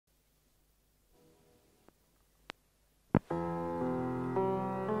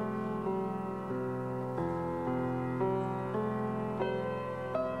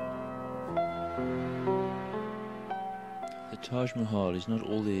Taj Mahal is not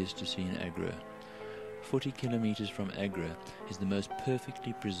all there is to see in Agra. 40 kilometers from Agra is the most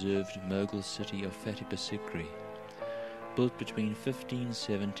perfectly preserved Mughal city of Fateh Sikri, built between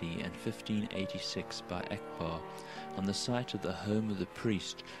 1570 and 1586 by Akbar on the site of the home of the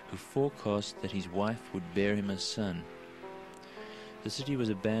priest who forecast that his wife would bear him a son. The city was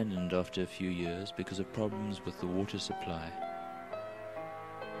abandoned after a few years because of problems with the water supply.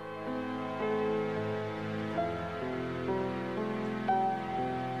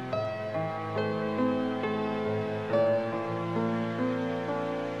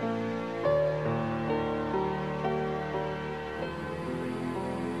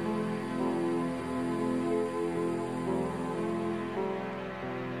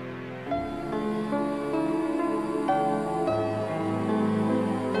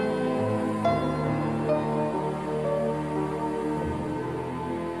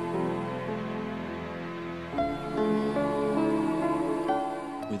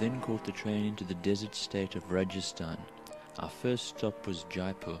 We then caught the train into the desert state of Rajasthan. Our first stop was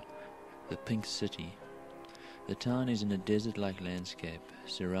Jaipur, the Pink City. The town is in a desert-like landscape,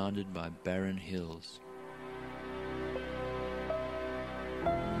 surrounded by barren hills.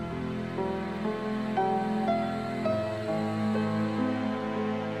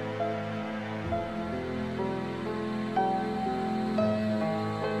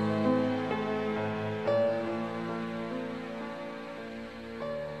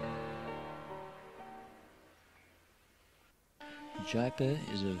 Jaipur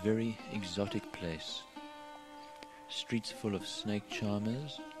is a very exotic place. Streets full of snake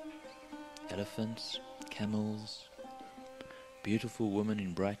charmers, elephants, camels, beautiful women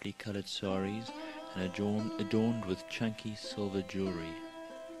in brightly colored saris and adorned with chunky silver jewelry.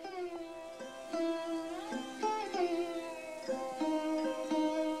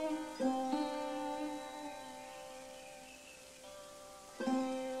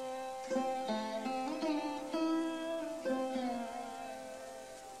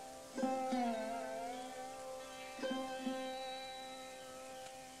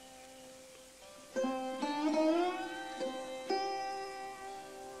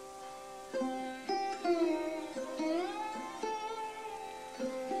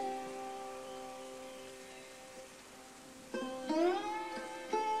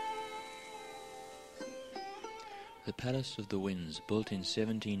 The Palace of the Winds, built in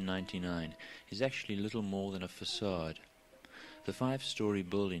 1799, is actually little more than a facade. The 5-story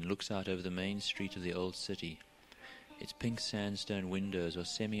building looks out over the main street of the old city. Its pink sandstone windows are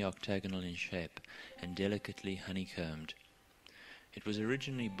semi-octagonal in shape and delicately honeycombed. It was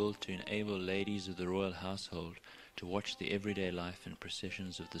originally built to enable ladies of the royal household to watch the everyday life and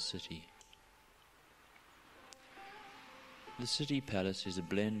processions of the city. The city palace is a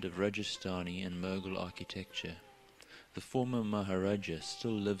blend of Rajasthani and Mughal architecture. The former Maharaja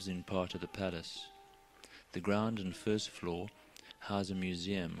still lives in part of the palace. The ground and first floor house a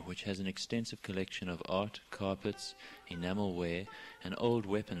museum which has an extensive collection of art, carpets, enamelware, and old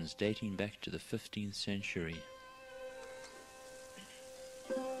weapons dating back to the 15th century.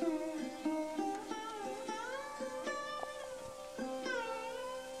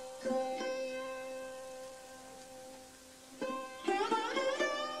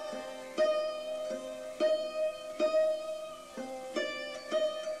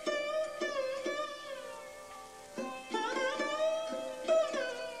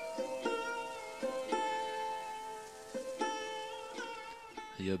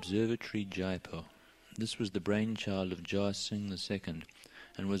 The Observatory Jaipur. This was the brainchild of Jai Singh II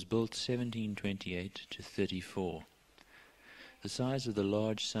and was built 1728 to 34. The size of the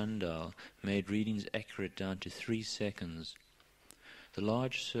large sundial made readings accurate down to 3 seconds. The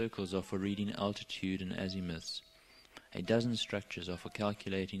large circles are for reading altitude and azimuths. A dozen structures are for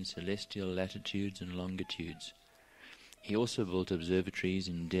calculating celestial latitudes and longitudes. He also built observatories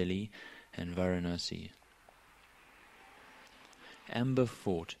in Delhi and Varanasi. Amber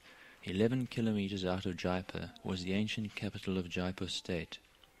Fort, 11 kilometers out of Jaipur, was the ancient capital of Jaipur state.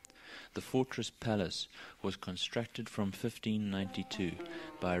 The fortress palace was constructed from 1592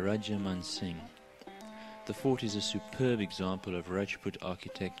 by Raja Man Singh. The fort is a superb example of Rajput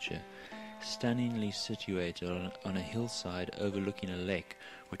architecture, stunningly situated on a hillside overlooking a lake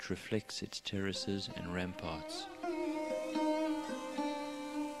which reflects its terraces and ramparts.